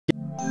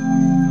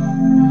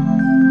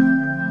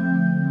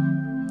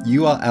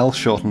URL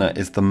Shortener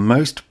is the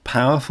most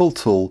powerful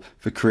tool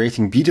for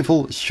creating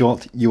beautiful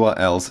short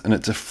URLs, and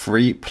it's a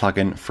free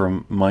plugin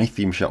from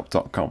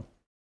MyThemeShop.com.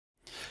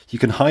 You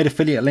can hide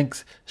affiliate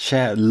links,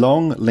 share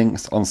long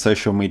links on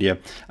social media,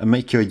 and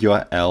make your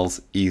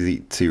URLs easy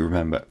to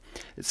remember.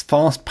 It's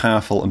fast,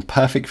 powerful, and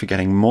perfect for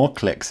getting more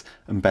clicks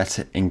and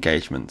better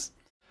engagements.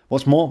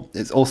 What's more,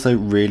 it's also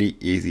really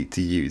easy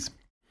to use.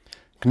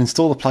 You can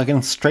install the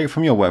plugin straight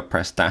from your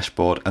WordPress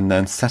dashboard and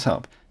then set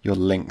up your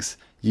links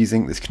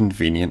using this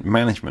convenient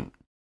management.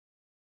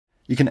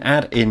 You can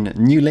add in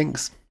new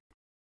links,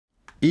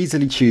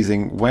 easily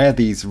choosing where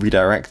these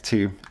redirect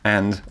to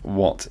and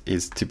what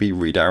is to be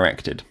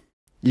redirected.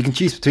 You can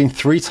choose between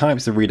 3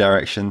 types of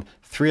redirection: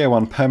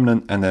 301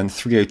 permanent and then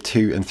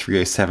 302 and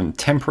 307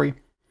 temporary.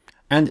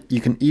 And you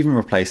can even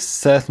replace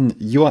certain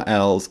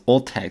URLs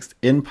or text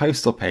in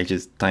posts or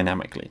pages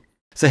dynamically.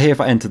 So here, if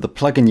I enter the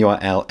plugin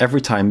URL,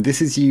 every time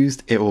this is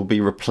used, it will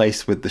be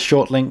replaced with the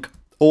short link,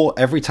 or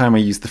every time I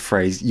use the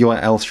phrase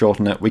URL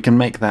shortener, we can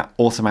make that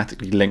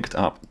automatically linked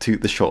up to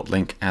the short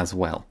link as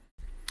well.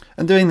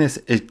 And doing this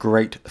is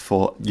great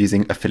for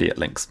using affiliate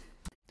links.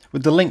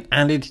 With the link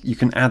added, you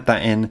can add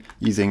that in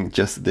using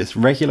just this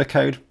regular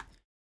code,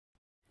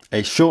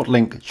 a short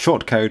link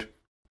short code,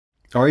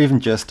 or even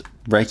just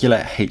regular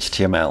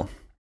HTML.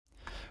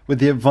 With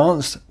the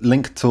advanced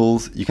link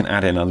tools, you can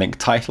add in a link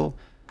title,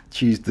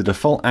 choose the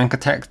default anchor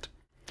text,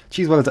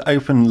 choose whether to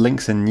open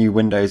links in new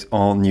windows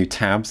or new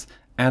tabs,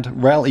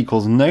 add rel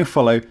equals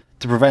nofollow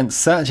to prevent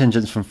search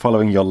engines from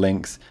following your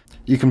links.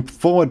 You can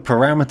forward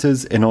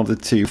parameters in order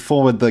to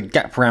forward the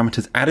get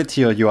parameters added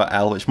to your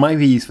URL, which might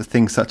be used for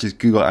things such as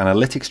Google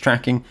Analytics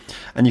tracking.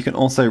 And you can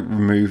also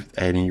remove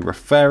any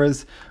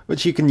referrers,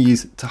 which you can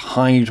use to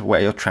hide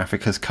where your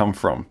traffic has come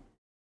from.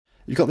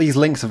 You've got these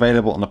links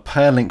available on a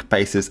per link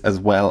basis as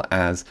well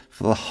as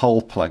for the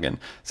whole plugin.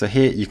 So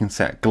here you can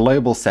set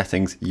global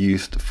settings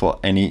used for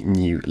any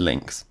new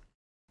links.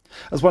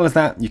 As well as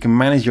that, you can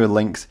manage your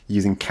links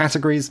using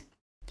categories.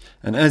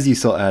 And as you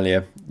saw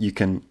earlier, you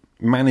can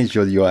manage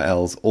your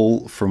URLs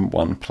all from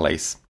one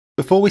place.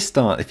 Before we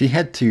start, if you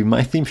head to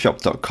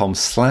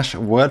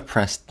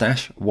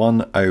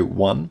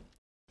mythemeshop.com/WordPress-101,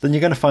 then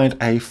you're going to find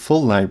a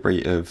full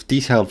library of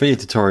detailed video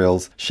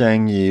tutorials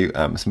showing you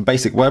some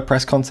basic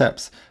WordPress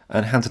concepts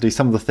and how to do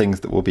some of the things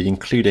that we'll be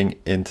including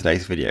in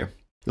today's video.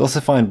 You'll also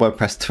find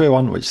WordPress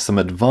 201, which is some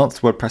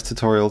advanced WordPress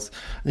tutorials,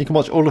 and you can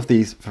watch all of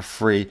these for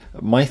free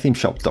at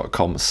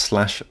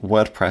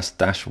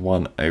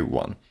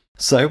mythemeshop.com/WordPress-101.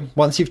 So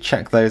once you've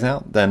checked those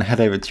out, then head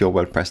over to your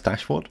WordPress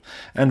dashboard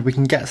and we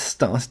can get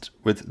started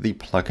with the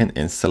plugin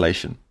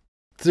installation.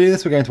 To do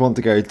this, we're going to want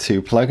to go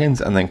to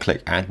plugins and then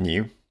click add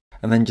new,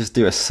 and then just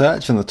do a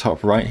search on the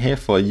top right here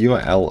for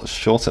URL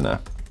shortener.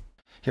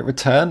 Hit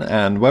return,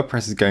 and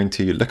WordPress is going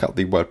to look up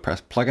the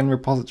WordPress plugin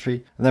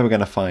repository, and then we're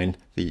going to find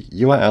the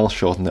URL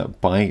shortener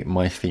by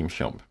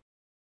MyThemeShop.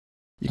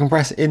 You can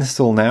press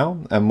install now,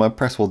 and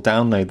WordPress will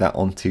download that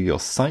onto your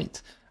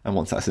site. And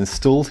once that's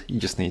installed, you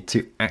just need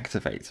to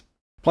activate.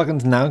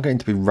 Plugin's now going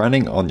to be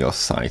running on your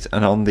site,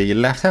 and on the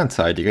left-hand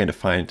side, you're going to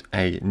find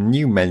a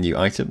new menu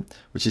item,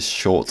 which is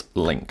short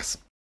links.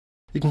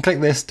 You can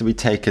click this to be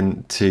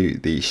taken to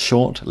the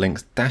short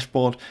links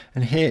dashboard,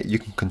 and here you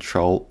can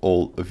control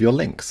all of your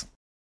links.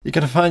 You're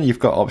going to find you've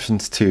got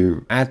options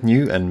to add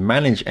new and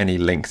manage any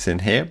links in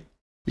here.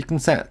 You can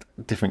set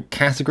different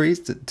categories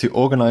to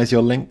organize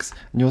your links,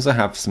 and you also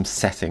have some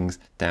settings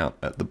down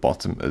at the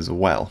bottom as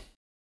well.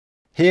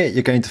 Here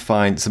you're going to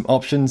find some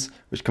options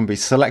which can be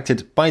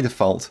selected by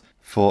default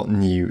for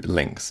new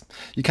links.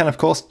 You can of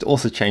course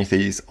also change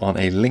these on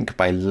a link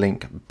by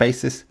link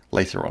basis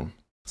later on.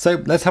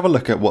 So let's have a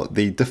look at what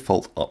the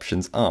default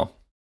options are.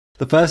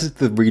 The first is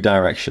the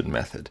redirection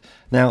method.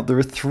 Now there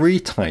are 3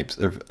 types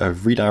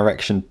of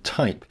redirection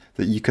type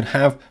that you can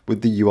have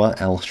with the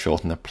URL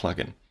shortener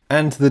plugin.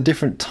 And the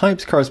different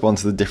types correspond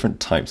to the different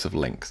types of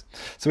links.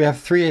 So we have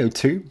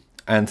 302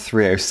 and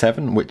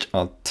 307, which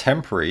are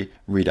temporary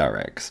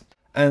redirects.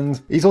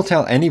 And these will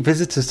tell any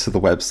visitors to the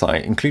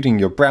website, including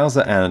your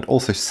browser and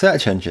also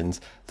search engines,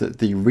 that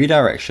the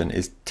redirection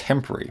is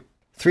temporary.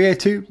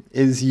 302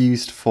 is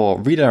used for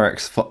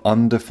redirects for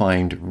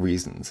undefined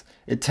reasons.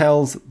 It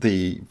tells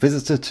the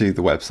visitor to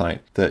the website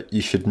that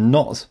you should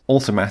not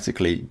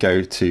automatically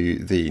go to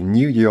the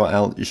new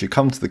URL, you should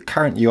come to the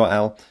current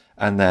URL,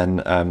 and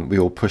then we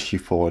will push you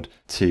forward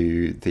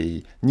to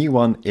the new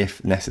one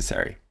if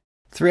necessary.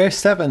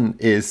 307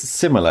 is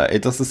similar.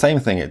 It does the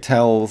same thing. It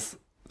tells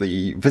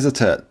the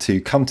visitor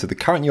to come to the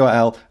current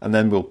URL, and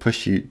then we'll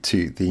push you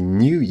to the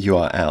new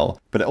URL.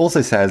 But it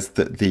also says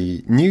that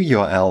the new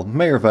URL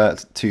may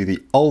revert to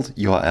the old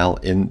URL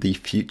in the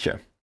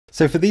future.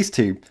 So for these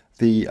two,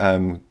 the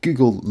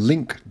Google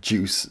link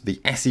juice,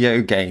 the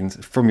SEO gains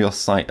from your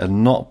site are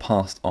not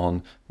passed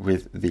on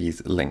with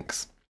these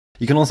links.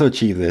 You can also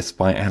achieve this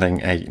by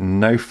adding a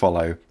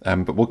nofollow,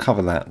 but we'll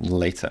cover that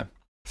later.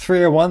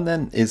 301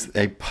 then is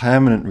a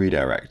permanent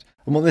redirect.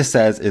 And what this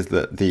says is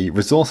that the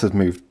resource has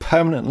moved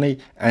permanently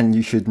and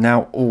you should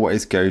now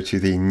always go to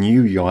the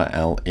new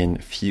URL in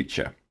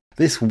future.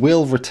 this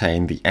will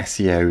retain the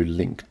SEO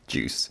link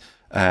juice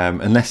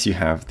unless you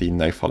have the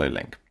nofollow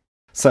link.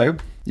 So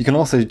you can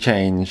also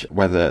change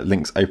whether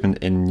links open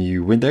in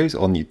new windows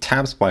or new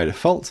tabs by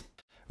default,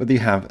 whether you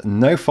have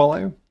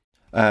nofollow.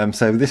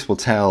 So this will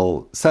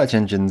tell search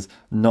engines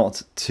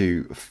not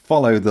to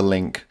follow the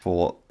link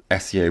for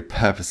SEO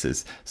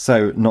purposes.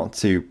 So not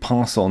to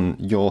pass on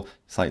your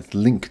site's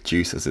link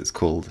juice, as it's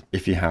called,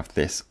 if you have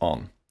this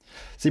on.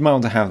 So you might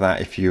want to have that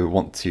if you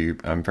want to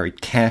very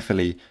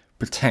carefully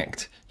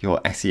protect your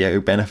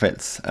SEO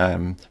benefits.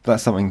 But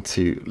that's something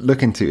to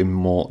look into in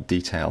more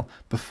detail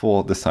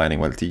before deciding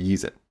whether to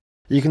use it.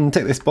 You can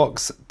tick this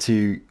box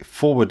to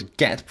forward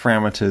GET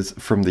parameters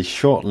from the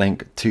short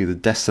link to the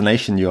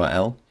destination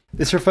URL.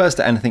 This refers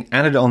to anything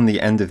added on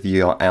the end of the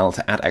URL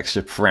to add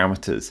extra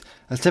parameters.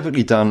 That's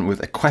typically done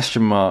with a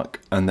question mark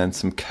and then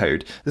some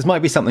code. This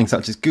might be something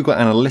such as Google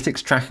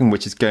Analytics tracking,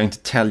 which is going to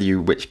tell you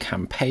which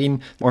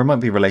campaign, or it might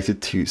be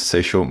related to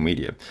social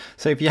media.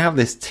 So if you have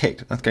this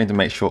ticked, that's going to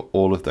make sure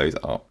all of those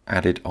are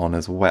added on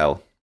as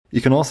well.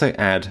 You can also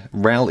add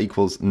rel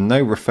equals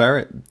no refer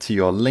it to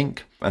your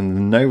link and the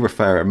no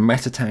referrer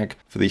meta tag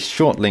for the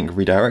short link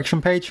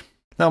redirection page.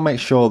 That'll make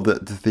sure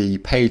that the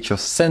page you're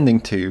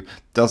sending to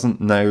doesn't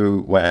know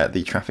where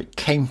the traffic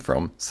came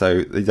from,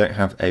 so they don't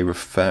have a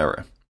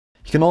referrer.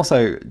 You can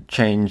also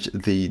change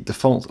the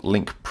default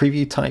link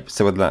preview type,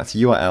 so whether that's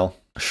URL,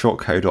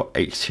 shortcode, or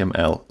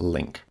HTML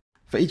link.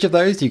 For each of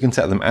those, you can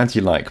set them as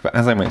you like, but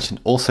as I mentioned,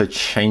 also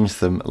change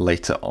them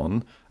later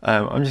on.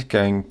 I'm just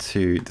going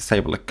to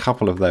disable a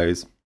couple of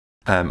those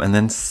and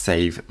then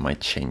save my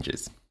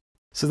changes.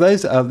 So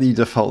those are the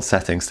default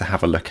settings to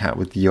have a look at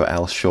with the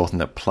URL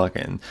Shortener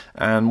plugin.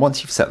 And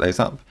once you've set those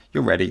up,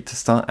 you're ready to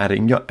start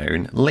adding your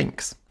own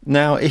links.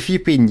 Now, if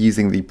you've been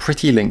using the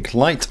Pretty Link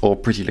Lite or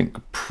Pretty Link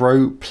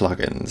Pro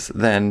plugins,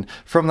 then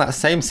from that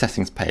same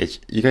settings page,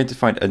 you're going to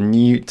find a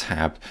new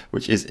tab,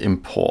 which is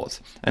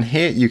Import. And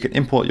here you can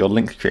import your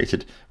links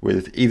created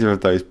with either of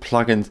those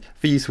plugins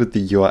for use with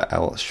the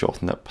URL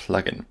Shortener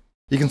plugin.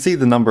 You can see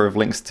the number of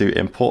links to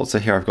import. So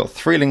here I've got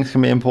 3 links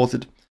can be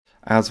imported,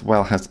 as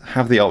well as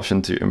have the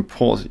option to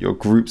import your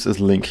groups as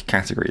link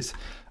categories.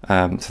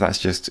 So that's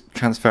just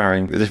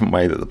transferring the different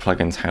way that the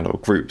plugins handle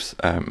groups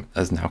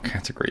as now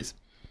categories.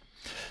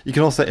 You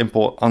can also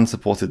import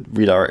unsupported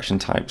redirection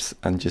types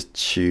and just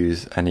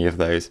choose any of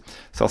those.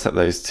 So I'll set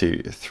those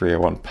to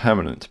 301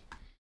 permanent.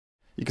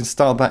 You can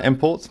start that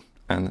import,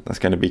 and that's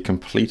going to be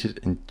completed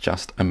in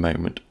just a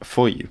moment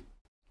for you.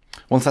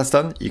 Once that's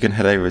done, you can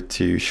head over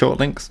to short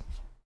links.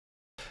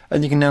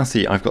 And you can now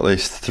see I've got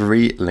those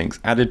 3 links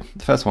added.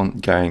 The first one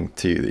going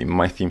to the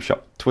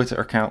MyThemeShop Twitter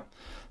account,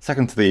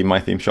 second to the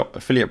MyThemeShop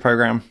affiliate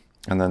program,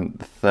 and then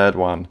the third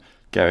one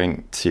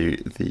going to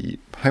the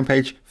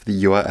homepage for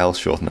the URL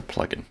Shortener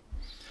plugin.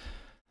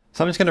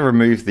 So I'm just going to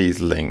remove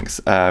these links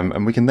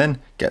and we can then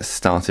get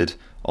started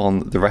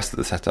on the rest of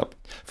the setup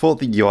for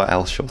the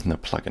URL Shortener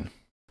plugin.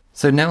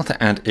 So now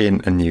to add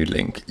in a new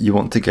link, you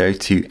want to go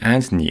to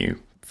Add New.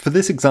 For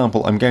this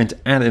example, I'm going to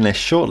add in a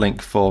short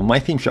link for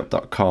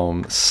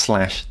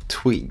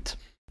mythemeshop.com/tweet.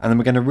 And then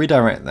we're going to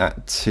redirect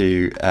that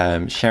to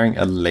sharing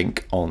a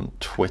link on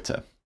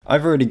Twitter.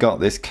 I've already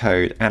got this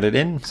code added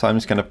in, so I'm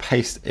just going to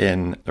paste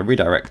in a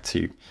redirect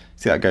to,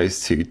 see that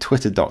goes to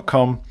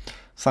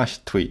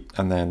twitter.com/tweet.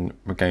 And then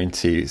we're going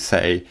to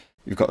say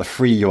we've got the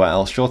free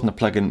URL Shortener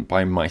plugin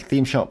by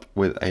MyThemeShop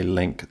with a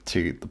link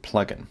to the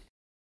plugin.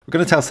 We're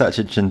going to tell search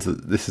engines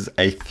that this is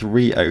a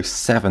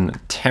 307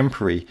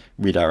 temporary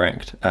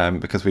redirect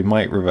because we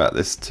might revert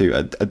this to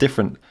a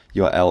different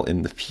URL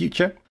in the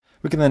future.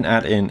 We can then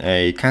add in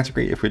a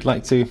category if we'd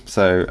like to.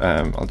 So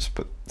I'll just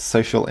put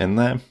social in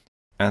there,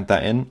 add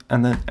that in,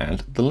 and then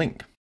add the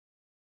link.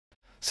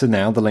 So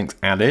now the link's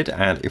added,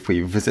 and if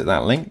we visit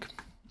that link,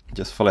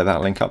 just follow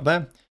that link up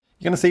there,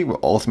 you're going to see we're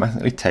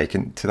automatically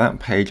taken to that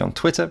page on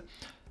Twitter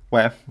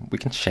where we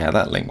can share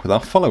that link with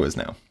our followers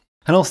now.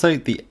 And also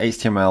the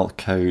HTML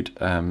code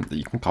that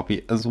you can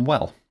copy as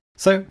well.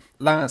 So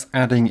that's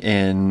adding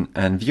in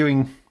and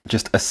viewing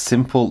just a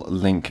simple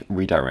link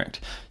redirect.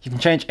 You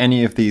can change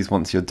any of these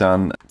once you're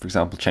done. For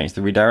example, change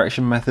the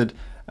redirection method,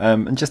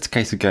 and just a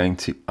case of going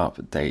to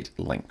update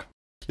link.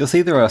 You'll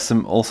see there are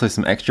also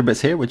some extra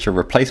bits here, which are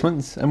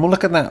replacements, and we'll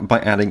look at that by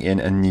adding in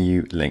a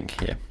new link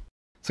here.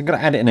 So I'm going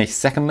to add in a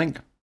second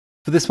link.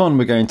 For this one,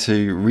 we're going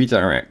to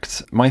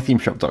redirect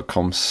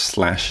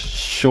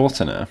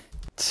mythemeshop.com/shortener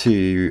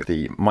to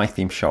the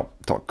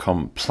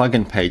mythemeshop.com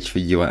plugin page for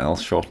URL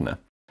Shortener.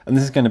 And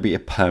this is going to be a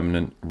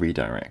permanent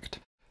redirect.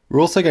 We're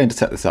also going to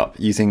set this up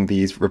using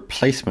these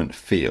replacement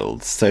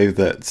fields so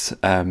that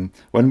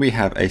when we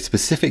have a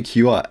specific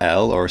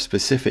URL or a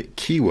specific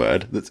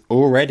keyword that's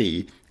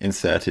already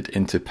inserted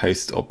into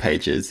posts or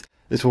pages,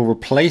 this will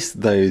replace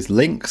those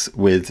links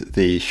with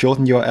the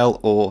shortened URL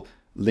or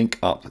link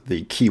up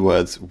the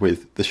keywords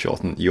with the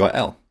shortened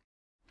URL.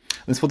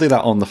 This will do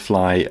that on the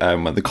fly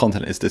when the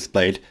content is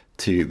displayed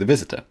to the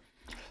visitor.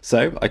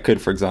 So I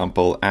could, for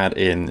example, add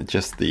in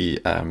just the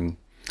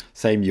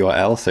same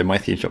URL, so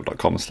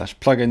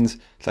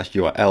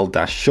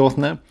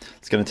mythemeshop.com/plugins/URL-shortener.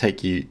 It's going to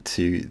take you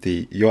to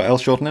the URL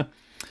shortener.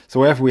 So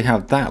wherever we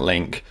have that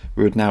link,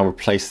 we would now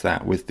replace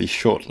that with the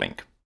short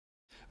link.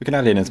 We can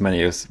add in as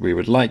many as we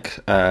would like.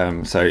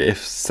 So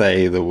if,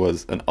 say, there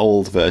was an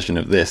old version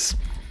of this,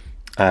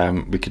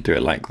 we could do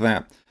it like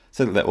that,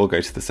 so that they all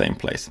go to the same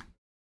place.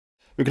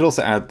 We could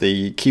also add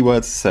the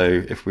keywords.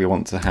 So if we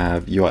want to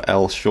have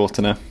URL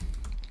shortener,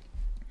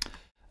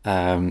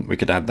 we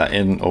could add that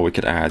in, or we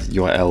could add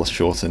URL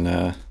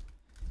shortener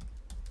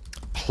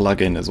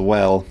plugin as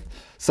well.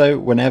 So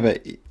whenever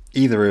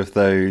either of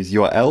those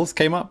URLs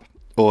came up,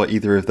 or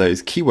either of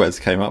those keywords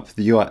came up,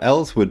 the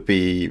URLs would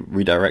be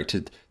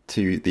redirected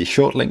to the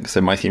short link,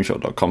 so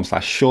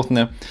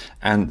mythemeshop.com/shortener,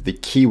 and the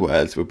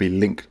keywords would be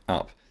linked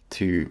up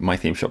to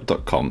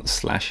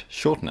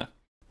mythemeshop.com/shortener.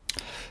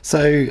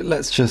 So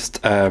let's just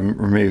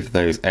remove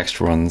those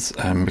extra ones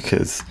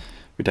because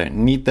we don't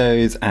need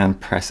those, and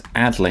press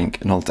add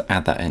link in order to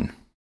add that in.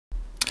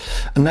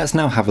 And let's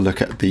now have a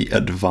look at the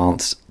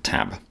advanced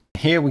tab.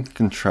 Here we can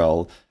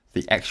control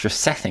the extra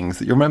settings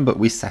that you remember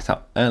we set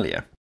up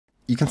earlier.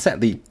 You can set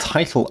the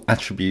title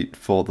attribute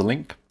for the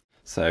link.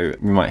 So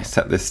we might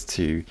set this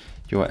to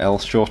URL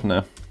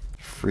shortener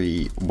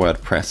free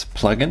WordPress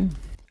plugin.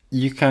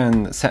 You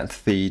can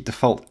set the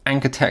default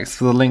anchor text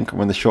for the link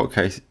when the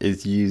shortcode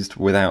is used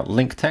without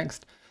link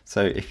text.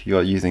 So if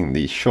you're using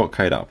the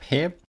shortcode up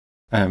here,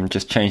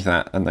 just change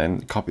that and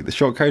then copy the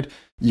shortcode.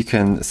 You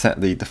can set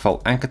the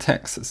default anchor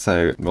text.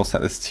 So we'll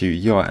set this to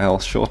URL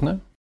shortener.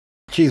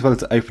 Choose whether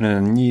to open in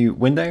a new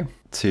window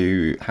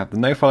to have the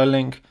no-follow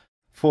link,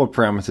 forward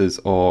parameters,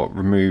 or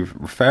remove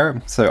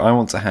referrer. So I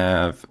want to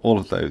have all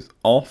of those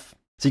off.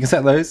 So you can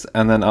set those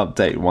and then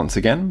update once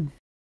again.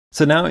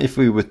 So now if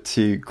we were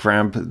to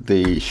grab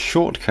the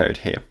shortcode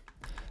here,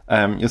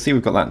 you'll see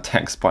we've got that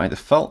text by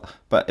default,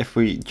 but if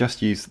we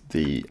just use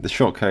the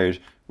shortcode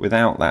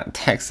without that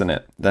text in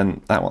it,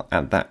 then that will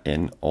add that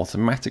in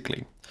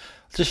automatically.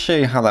 I'll just show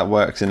you how that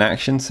works in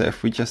action. So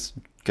if we just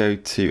go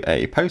to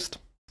a post,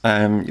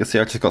 you'll see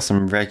I've just got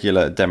some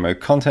regular demo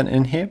content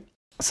in here.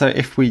 So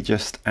if we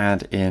just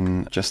add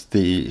in just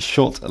the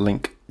short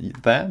link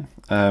there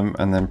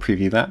and then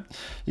preview that,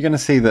 you're going to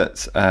see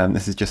that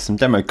this is just some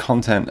demo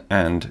content,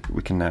 and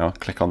we can now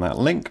click on that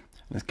link.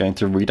 It's going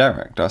to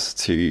redirect us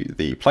to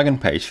the plugin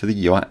page for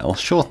the URL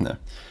shortener.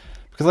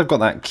 Because I've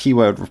got that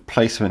keyword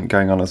replacement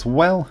going on as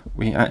well,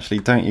 we actually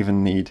don't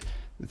even need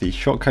the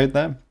shortcode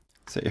there.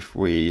 So if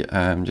we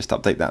just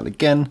update that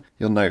again,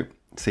 you'll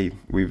see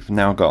we've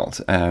now got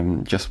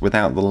just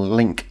without the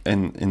link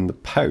in the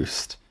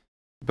post,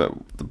 but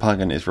the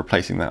plugin is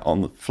replacing that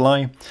on the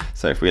fly.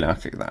 So if we now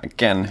click that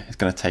again, it's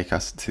going to take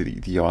us to the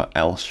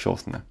URL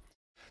shortener.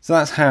 So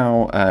that's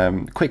how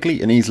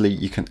quickly and easily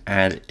you can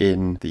add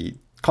in the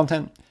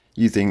content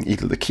using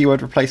either the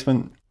keyword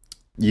replacement,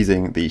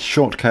 using the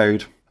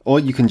shortcode, or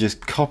you can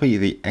just copy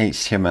the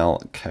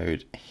HTML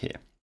code here.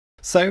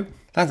 So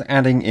that's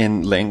adding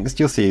in links.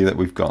 You'll see that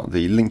we've got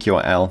the link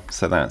URL.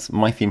 So that's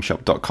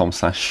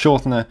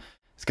mythemeshop.com/shortener.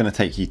 It's going to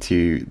take you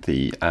to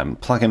the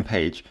plugin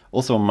page,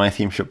 also on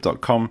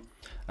mythemeshop.com.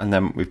 And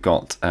then we've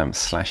got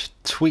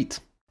 /tweet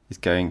is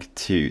going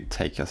to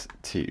take us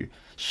to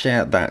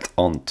share that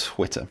on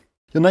Twitter.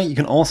 You'll note you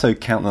can also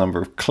count the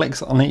number of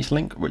clicks on each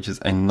link, which is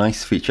a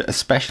nice feature,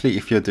 especially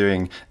if you're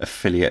doing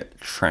affiliate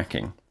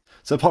tracking.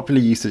 So popular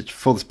usage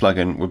for this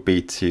plugin would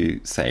be to,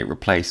 say,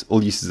 replace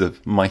all uses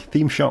of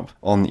MyThemeShop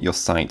on your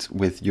site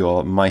with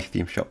your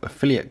MyThemeShop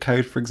affiliate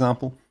code, for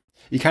example.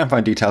 You can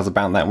find details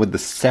about that with the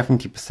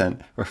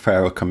 70%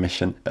 referral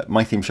commission at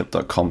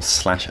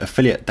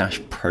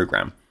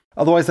mythemeshop.com/affiliate-program.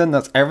 Otherwise then,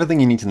 that's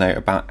everything you need to know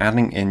about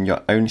adding in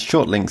your own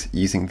short links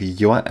using the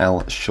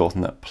URL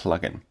shortener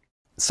plugin.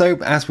 So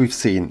as we've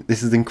seen,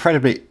 this is an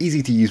incredibly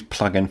easy to use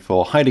plugin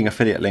for hiding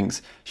affiliate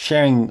links,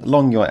 sharing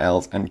long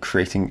URLs, and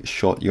creating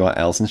short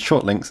URLs and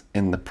short links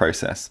in the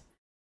process.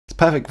 It's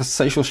perfect for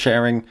social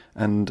sharing,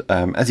 and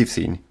as you've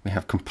seen, we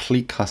have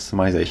complete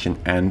customization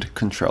and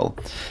control.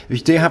 If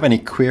you do have any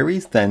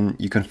queries, then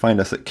you can find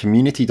us at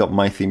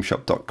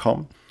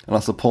community.mythemeshop.com, and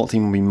our support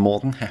team will be more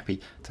than happy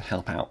to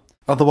help out.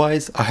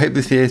 Otherwise, I hope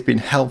this video has been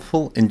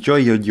helpful. Enjoy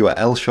your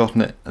URL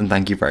shortener, and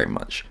thank you very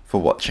much for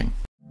watching.